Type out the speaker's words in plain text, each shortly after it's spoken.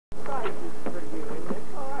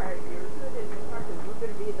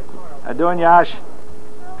How doing, Yash?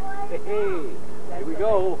 Hey, here we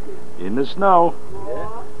go. In the snow. Yeah. In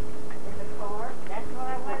the car. That's what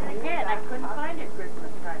I wanted to get. I couldn't find it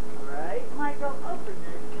Christmas time. Right. Might go open it.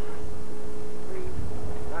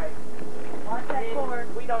 Right. Want that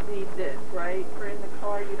cord? We don't need this, right? For in the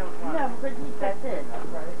car, you don't want No, because we took this.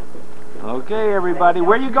 Okay, everybody.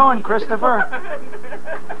 Where you going, Christopher? I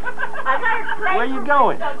gotta pray. Where you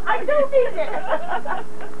going? I do need it.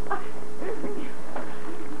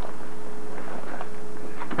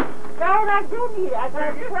 Karin, I do need it. I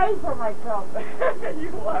gotta pray for myself. You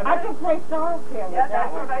want I can play solitaire with Yeah, that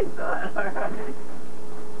that's one. what I thought. All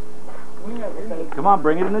right. Come on,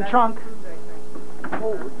 bring it in the trunk.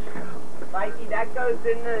 Oh, Mikey, that goes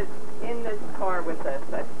in this car with us.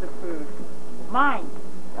 That's the food. Mine.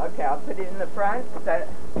 Okay, I'll put it in the front. Is that?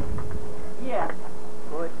 Yeah.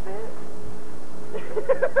 What's it?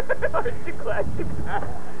 Aren't you glad you got?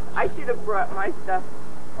 I should have brought my stuff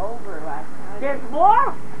over last time. There's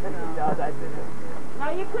more? No, that didn't. No,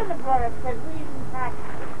 you couldn't have brought it because we didn't pack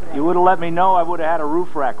it. You would have let me know. I would have had a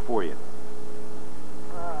roof rack for you.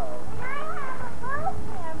 Oh.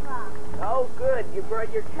 Oh, good. You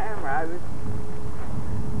brought your camera. I was.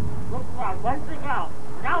 Look around, one thing out.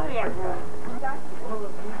 Now we have room.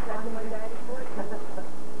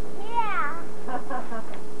 Yeah.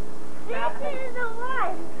 This is the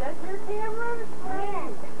one. That's your camera?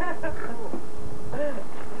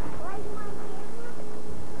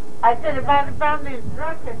 I said if I had found the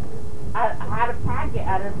instructions, how to pack it,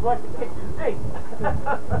 I'd have bought the kitchen sink.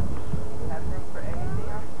 Have room for anything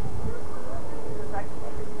else? Because I can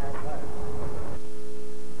make it.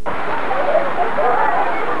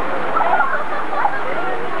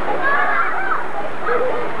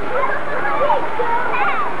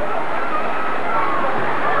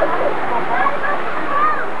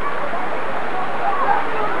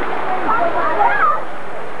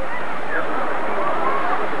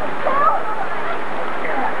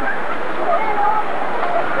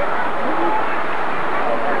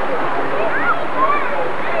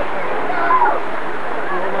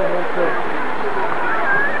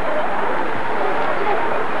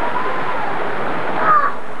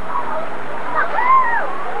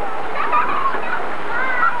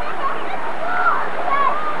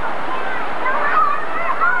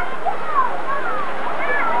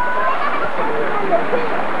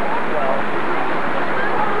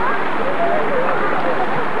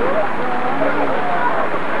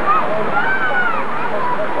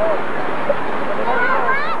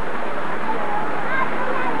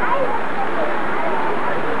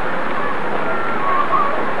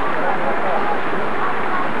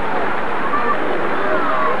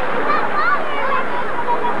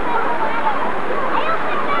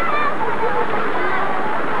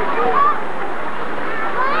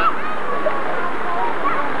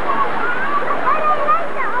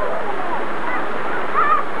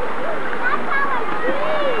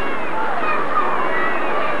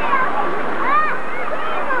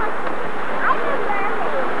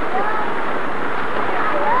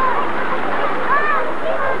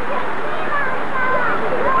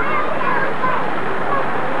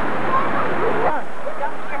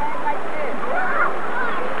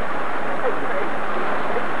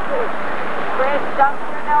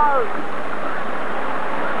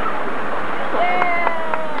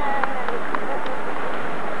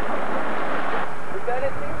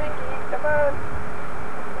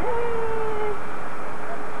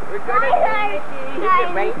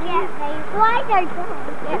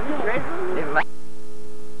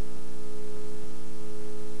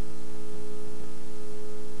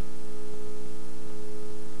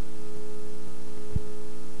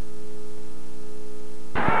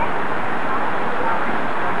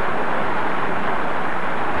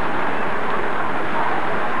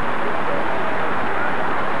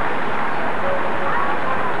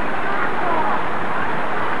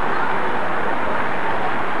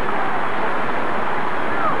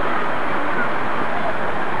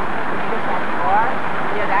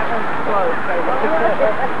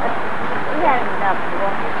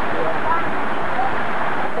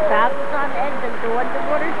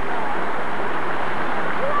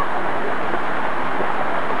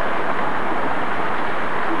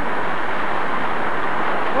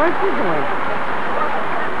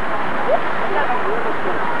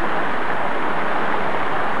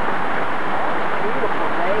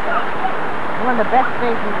 One of the best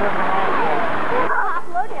things we've ever had.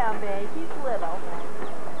 Slow down, babe. He's little.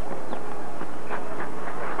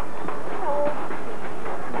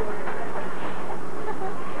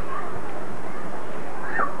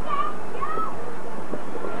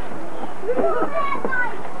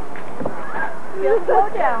 Feel Slow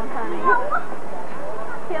down, honey.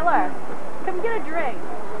 Taylor, come get a drink.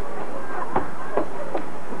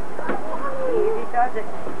 Easy does it.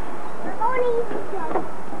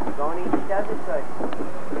 Going easy does it good.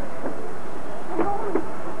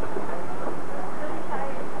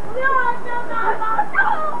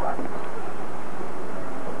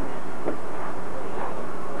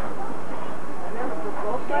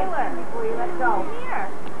 Taylor, before you let go. Come here.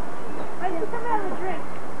 Why don't you come have a drink?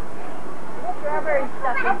 Strawberry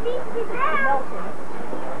stuffing. Melting.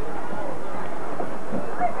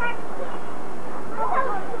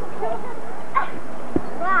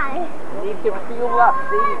 Why? You need to fuel up.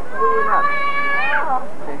 See, it's fueling up.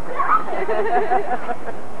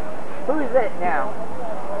 Who's it now?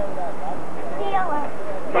 Taylor.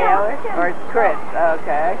 Taylor or it's Chris?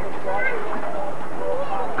 Okay.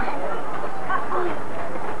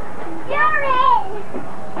 Jared!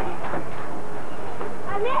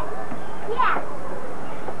 I'm it? Yeah.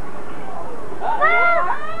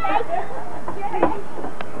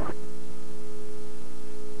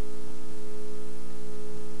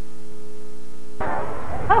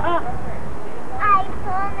 I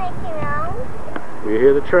saw Mickey Mouse. You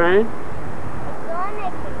hear the train? I saw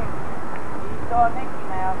Mickey Mouse. You saw Mickey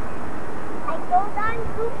Mouse. I go down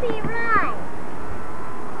Goofy Ride.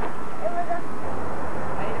 It was a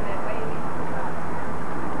Wait a minute,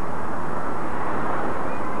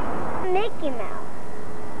 Mickey Mouse.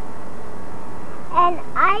 And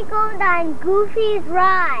I go down Goofy's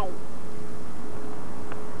ride.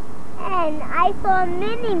 And I saw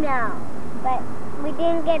Minnie Mouse, but we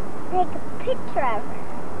didn't get to take a picture of her.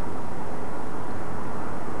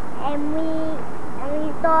 And we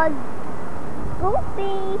saw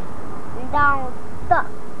Goofy and Donald Duck.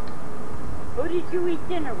 Who did you eat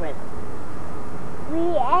dinner with? We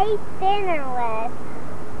ate dinner with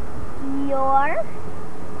York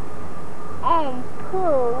and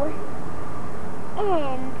Pooh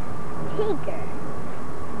and Tigger.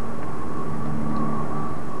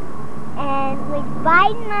 And we buy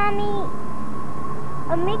Mommy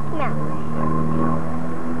a Mickey Mouse.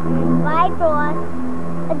 And we buy Ross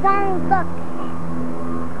a Donald Duck.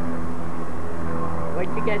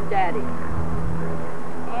 What'd you get, Daddy?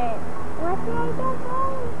 And what did I get,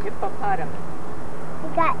 Daddy? Hippopotamus. We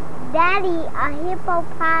got Daddy a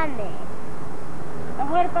hippopotamus. And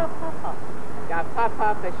what about Papa? Got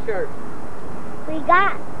Pop-Pop a shirt. We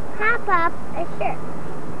got Pop-Pop a shirt.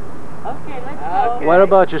 Okay, let's go. Okay. What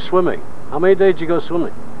about your swimming? How many days did you go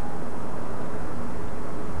swimming?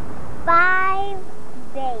 5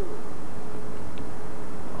 days.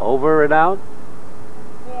 Over and out?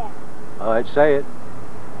 Yeah. All right, say it.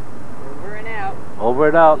 Over and out. Over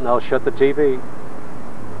and out, and I'll shut the TV.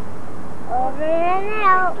 Over and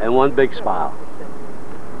out. And one big smile.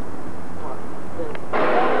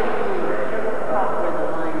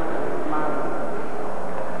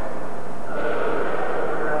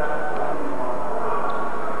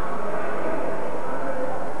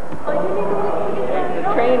 The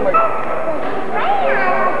train was